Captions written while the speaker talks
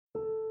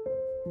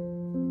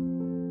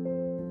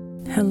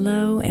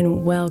Hello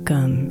and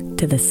welcome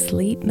to the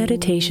Sleep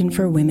Meditation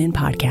for Women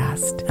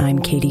podcast. I'm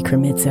Katie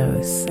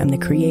Kremitzos. I'm the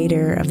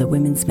creator of the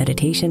Women's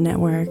Meditation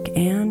Network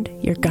and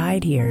your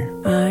guide here.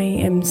 I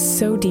am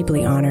so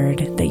deeply honored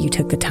that you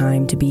took the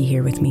time to be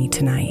here with me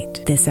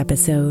tonight. This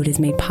episode is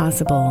made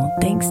possible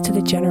thanks to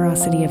the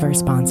generosity of our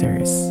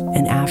sponsors.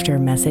 And after a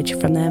message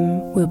from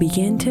them, we'll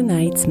begin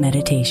tonight's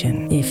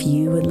meditation. If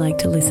you would like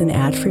to listen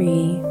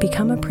ad-free,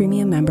 become a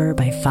premium member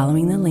by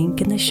following the link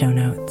in the show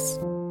notes.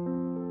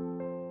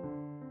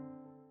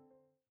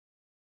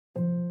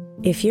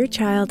 If your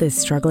child is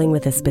struggling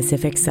with a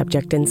specific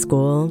subject in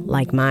school,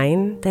 like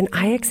mine, then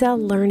IXL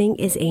Learning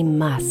is a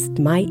must.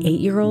 My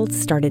 8-year-old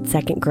started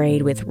second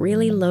grade with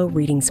really low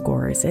reading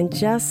scores and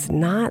just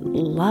not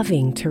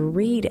loving to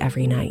read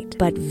every night.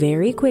 But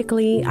very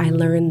quickly, I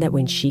learned that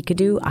when she could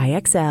do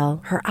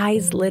IXL, her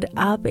eyes lit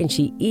up and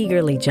she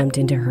eagerly jumped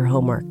into her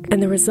homework.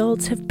 And the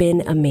results have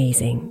been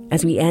amazing.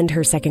 As we end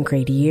her second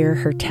grade year,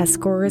 her test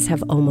scores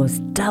have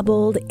almost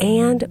doubled,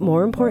 and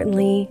more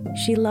importantly,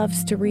 she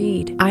loves to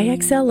read.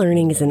 IXL Learning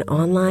is an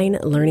online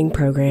learning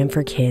program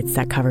for kids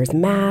that covers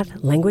math,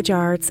 language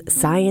arts,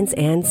 science,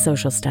 and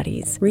social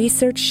studies.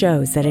 Research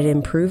shows that it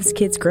improves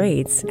kids'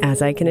 grades,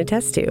 as I can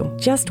attest to.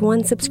 Just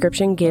one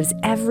subscription gives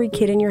every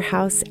kid in your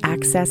house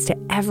access to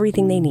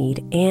everything they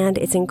need, and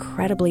it's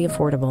incredibly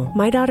affordable.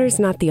 My daughter's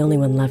not the only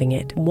one loving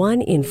it.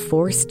 1 in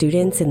 4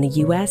 students in the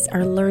U.S.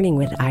 are learning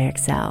with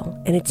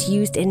IXL, and it's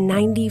used in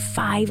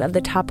 95 of the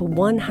top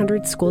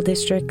 100 school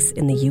districts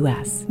in the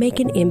U.S.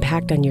 Make an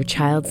impact on your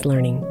child's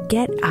learning.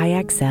 Get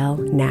IXL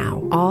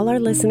now. All our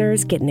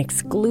listeners get an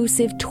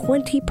exclusive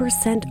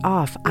 20%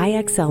 off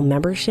IXL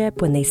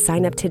membership when they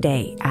sign up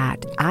today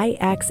at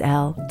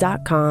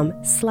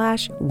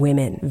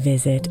IXL.com/women.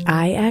 Visit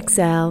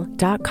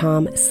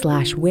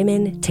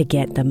IXL.com/women to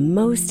get the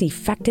most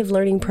effective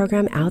learning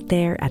program out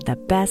there at the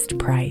best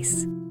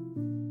price.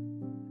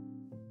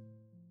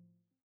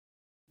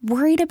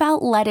 Worried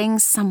about letting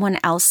someone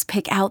else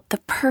pick out the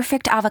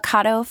perfect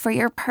avocado for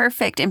your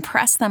perfect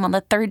impress them on the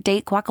third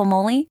date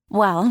guacamole?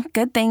 Well,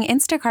 good thing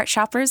Instacart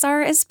shoppers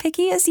are as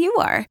picky as you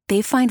are.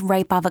 They find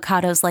ripe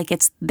avocados like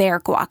it's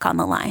their guac on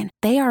the line.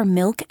 They are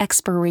milk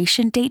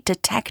expiration date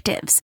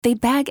detectives. They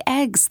bag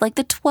eggs like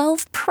the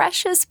 12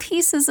 precious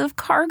pieces of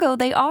cargo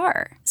they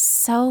are.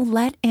 So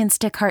let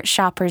Instacart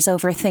shoppers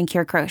overthink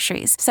your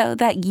groceries so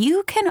that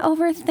you can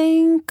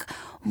overthink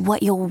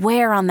what you'll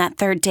wear on that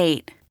third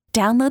date.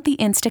 Download the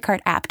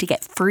Instacart app to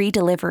get free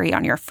delivery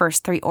on your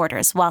first 3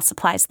 orders while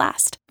supplies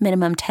last.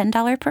 Minimum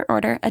 $10 per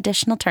order.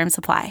 Additional terms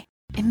apply.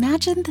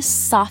 Imagine the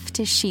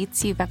softest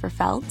sheets you've ever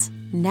felt.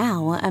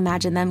 Now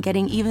imagine them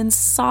getting even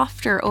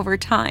softer over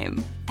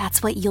time.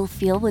 That's what you'll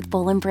feel with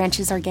Boll &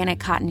 Branch's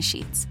organic cotton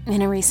sheets.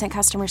 In a recent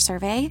customer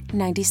survey,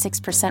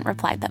 96%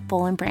 replied that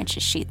Boll &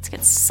 Branch's sheets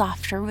get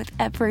softer with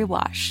every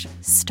wash.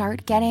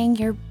 Start getting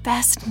your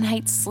best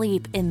night's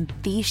sleep in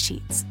these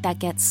sheets that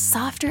get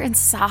softer and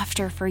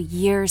softer for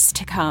years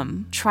to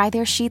come. Try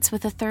their sheets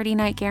with a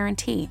 30-night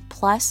guarantee,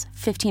 plus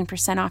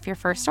 15% off your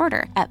first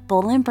order at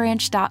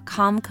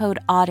bollandbranch.com code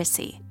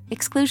Odyssey.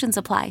 Exclusions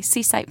apply.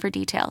 See site for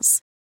details.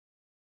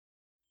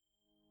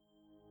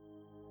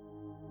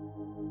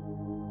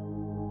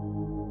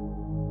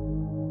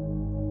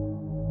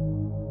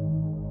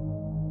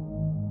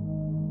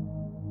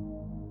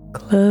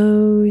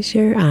 Close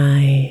your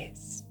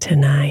eyes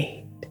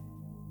tonight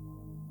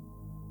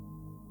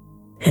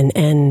and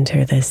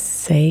enter the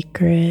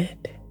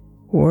sacred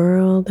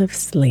world of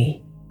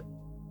sleep,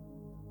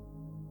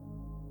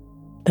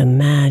 the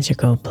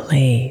magical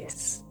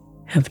place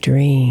of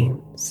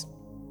dreams,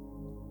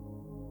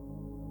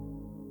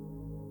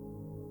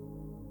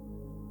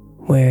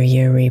 where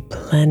you're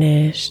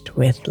replenished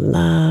with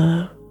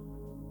love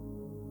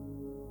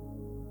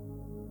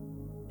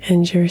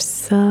and your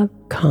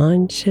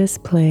subconscious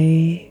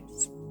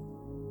place.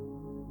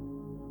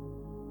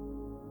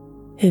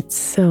 It's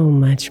so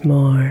much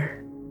more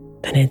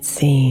than it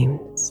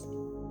seems.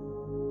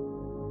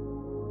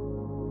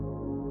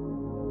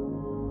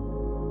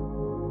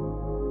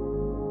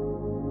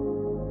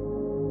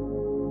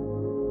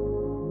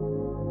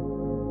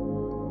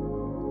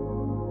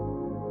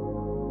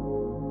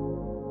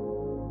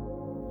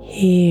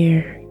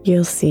 Here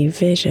you'll see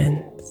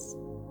visions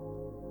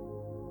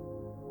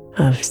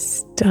of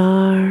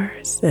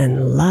stars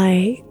and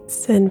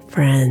lights and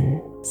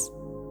friends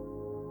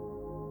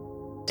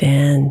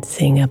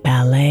dancing a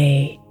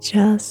ballet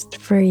just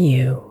for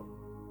you.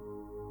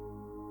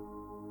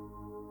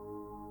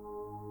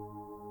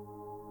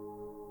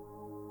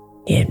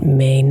 It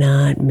may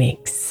not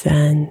make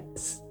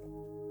sense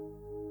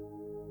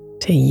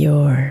to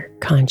your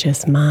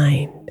conscious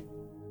mind,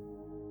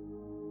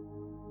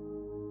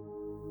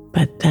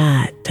 but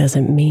that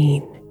doesn't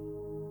mean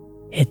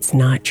it's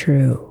not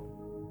true.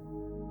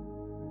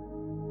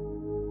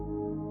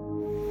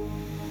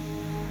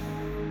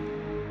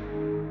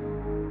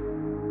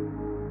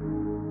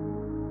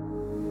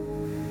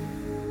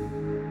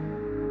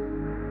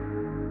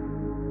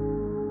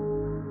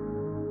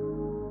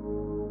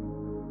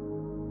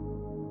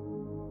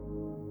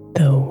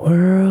 The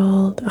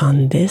world world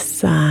on this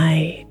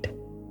side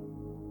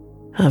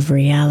of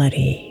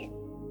reality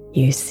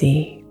you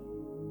see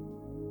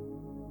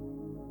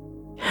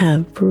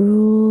have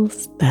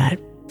rules that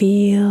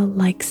feel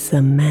like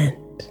cement.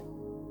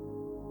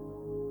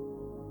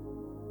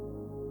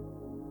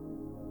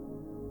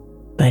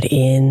 But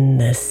in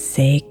the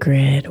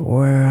sacred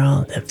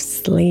world of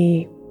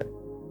sleep,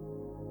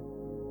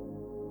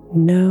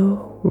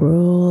 no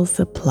rules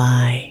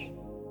apply.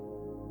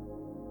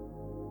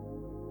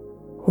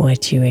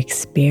 What you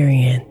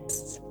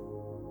experience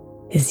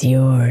is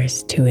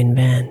yours to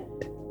invent.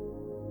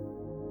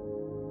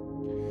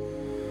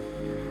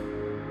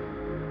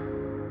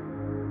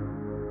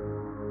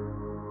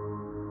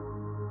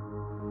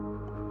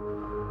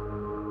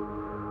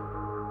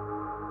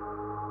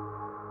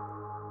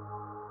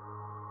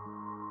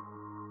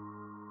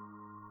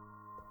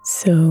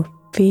 So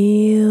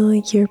feel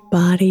your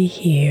body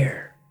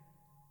here,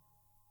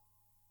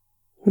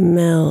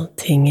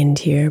 melting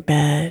into your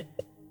bed,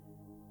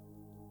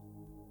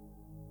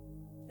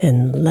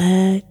 and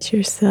let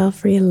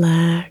yourself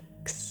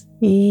relax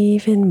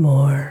even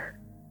more.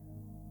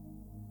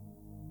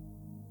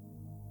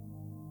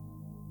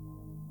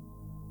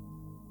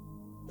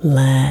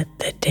 Let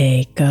the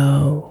day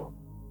go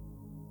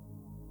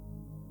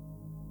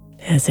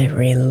as it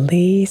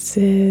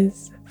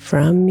releases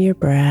from your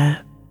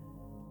breath,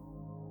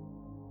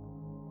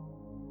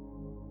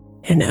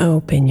 and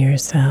open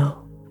yourself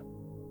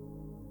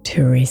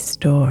to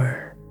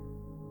restore.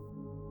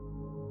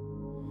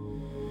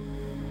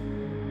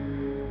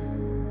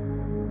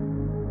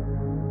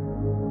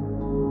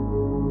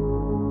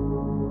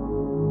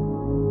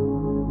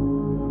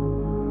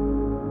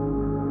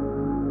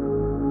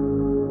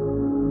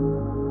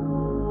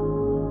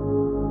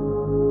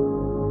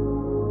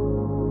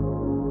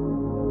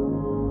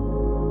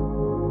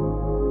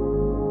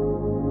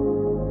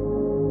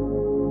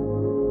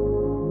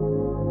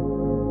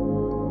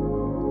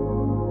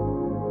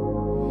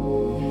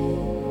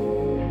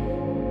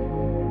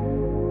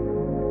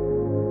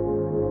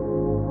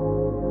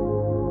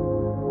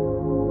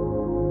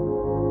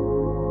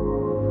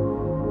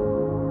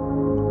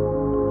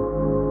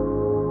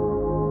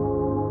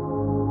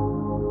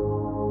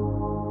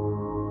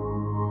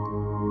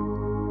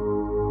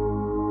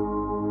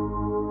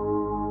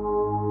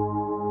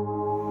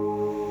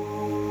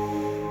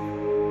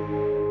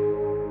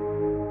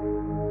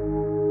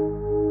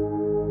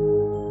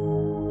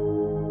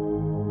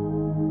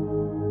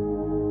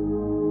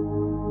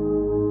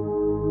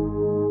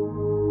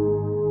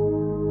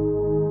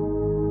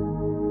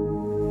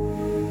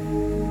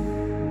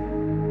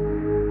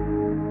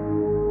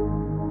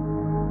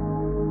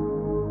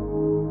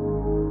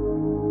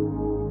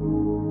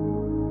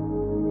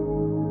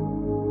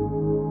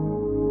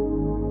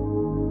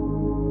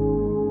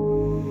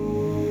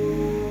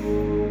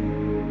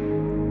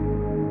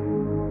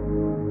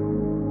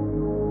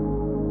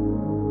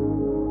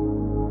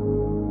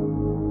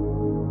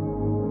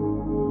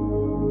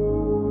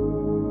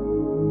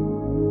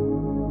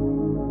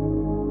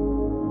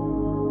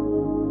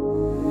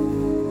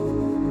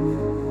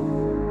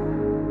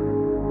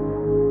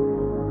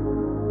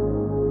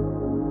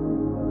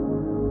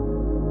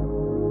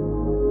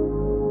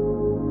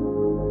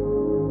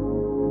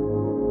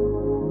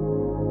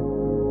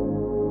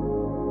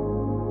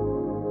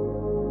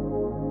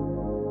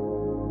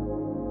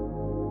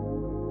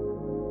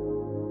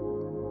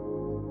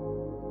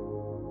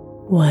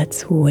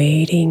 What's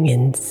waiting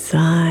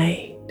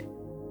inside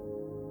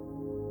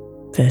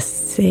the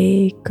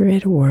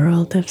sacred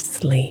world of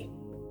sleep?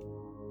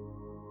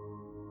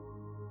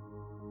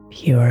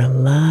 Pure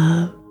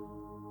love,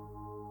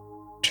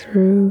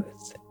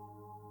 truth,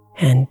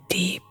 and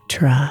deep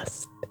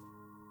trust.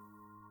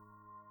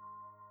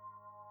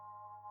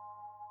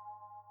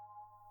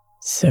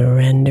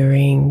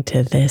 Surrendering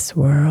to this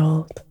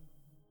world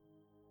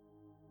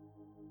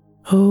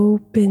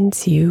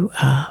opens you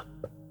up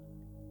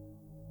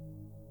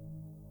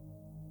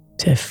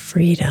to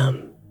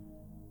freedom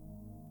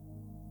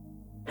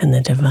and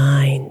the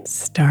divine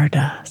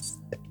stardust.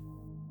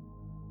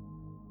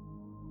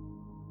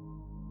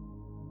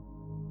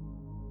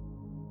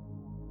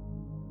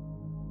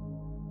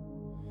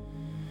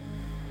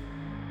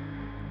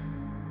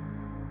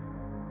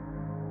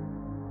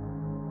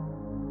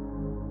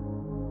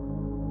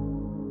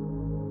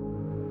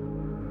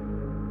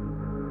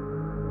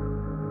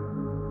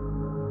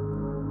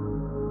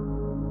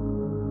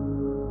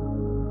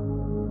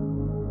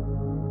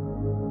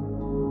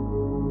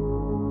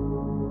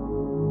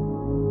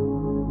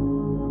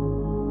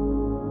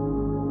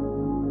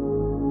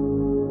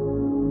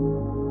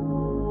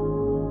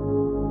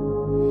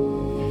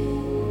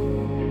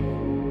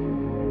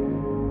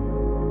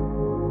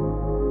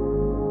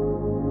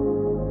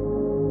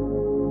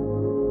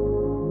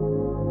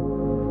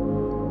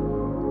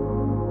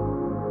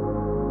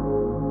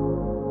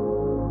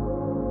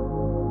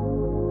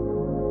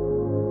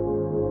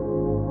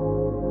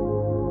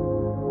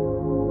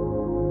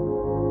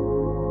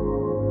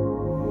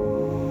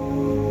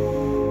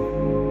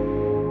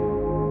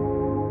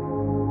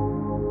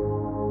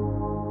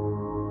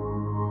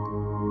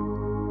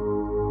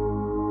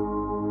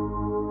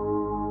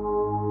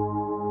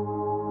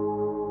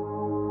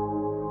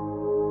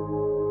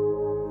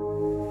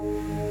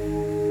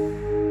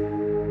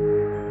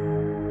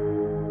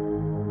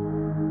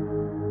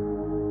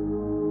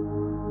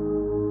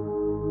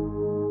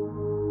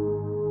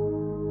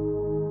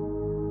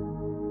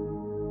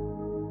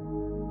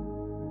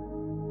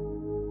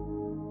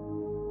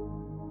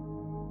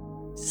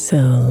 So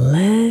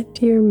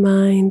let your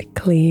mind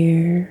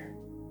clear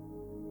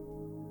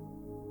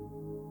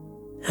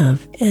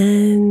of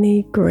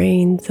any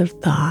grains of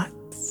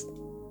thoughts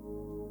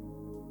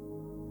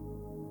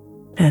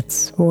that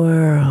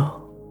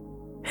swirl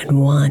and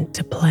want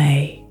to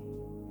play.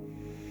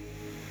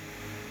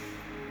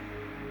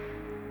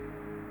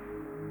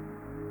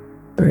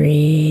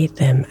 Breathe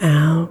them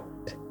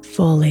out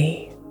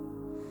fully,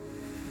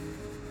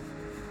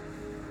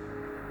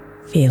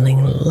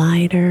 feeling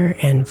lighter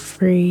and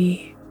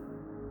free,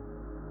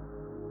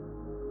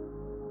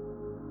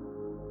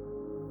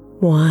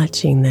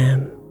 watching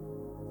them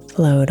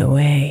float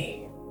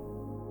away.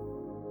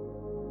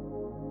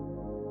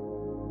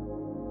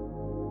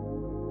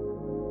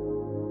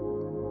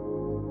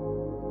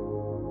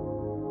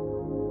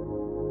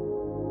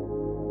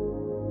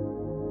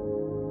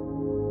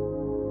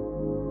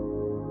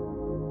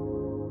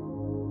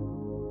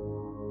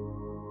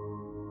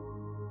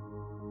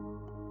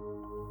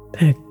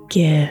 The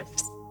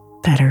gifts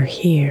that are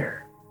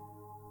here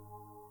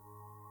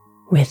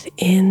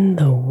within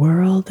the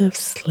world of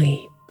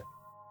sleep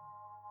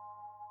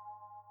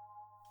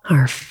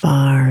are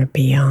far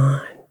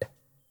beyond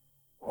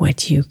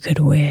what you could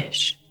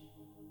wish.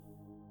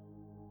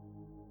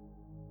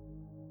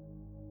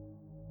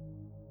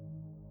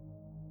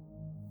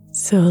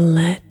 So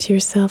let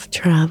yourself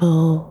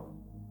travel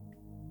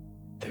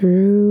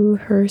through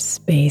her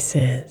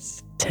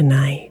spaces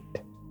tonight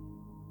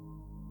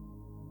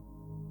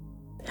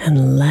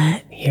and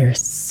let your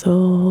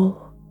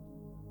soul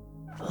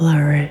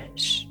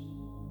flourish.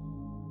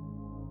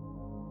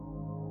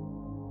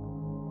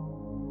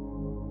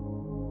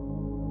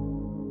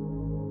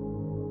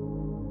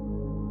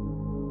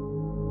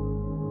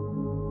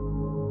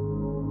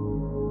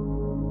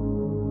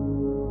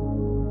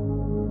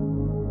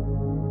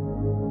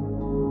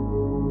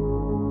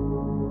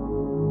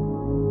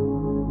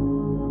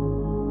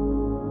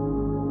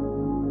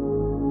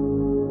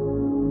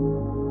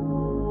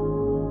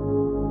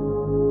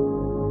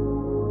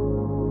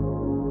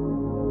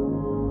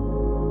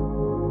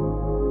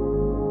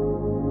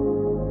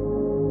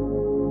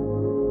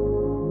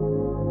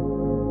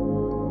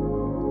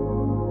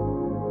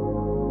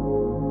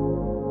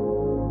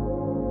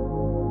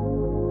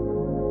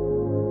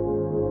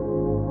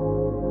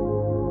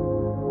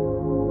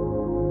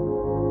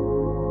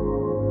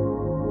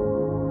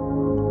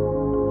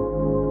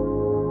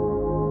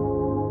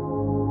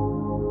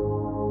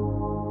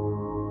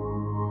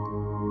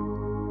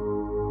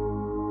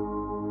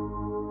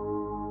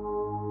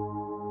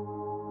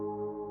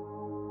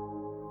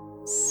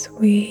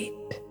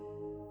 Sweet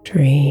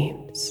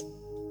dreams,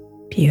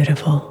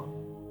 beautiful.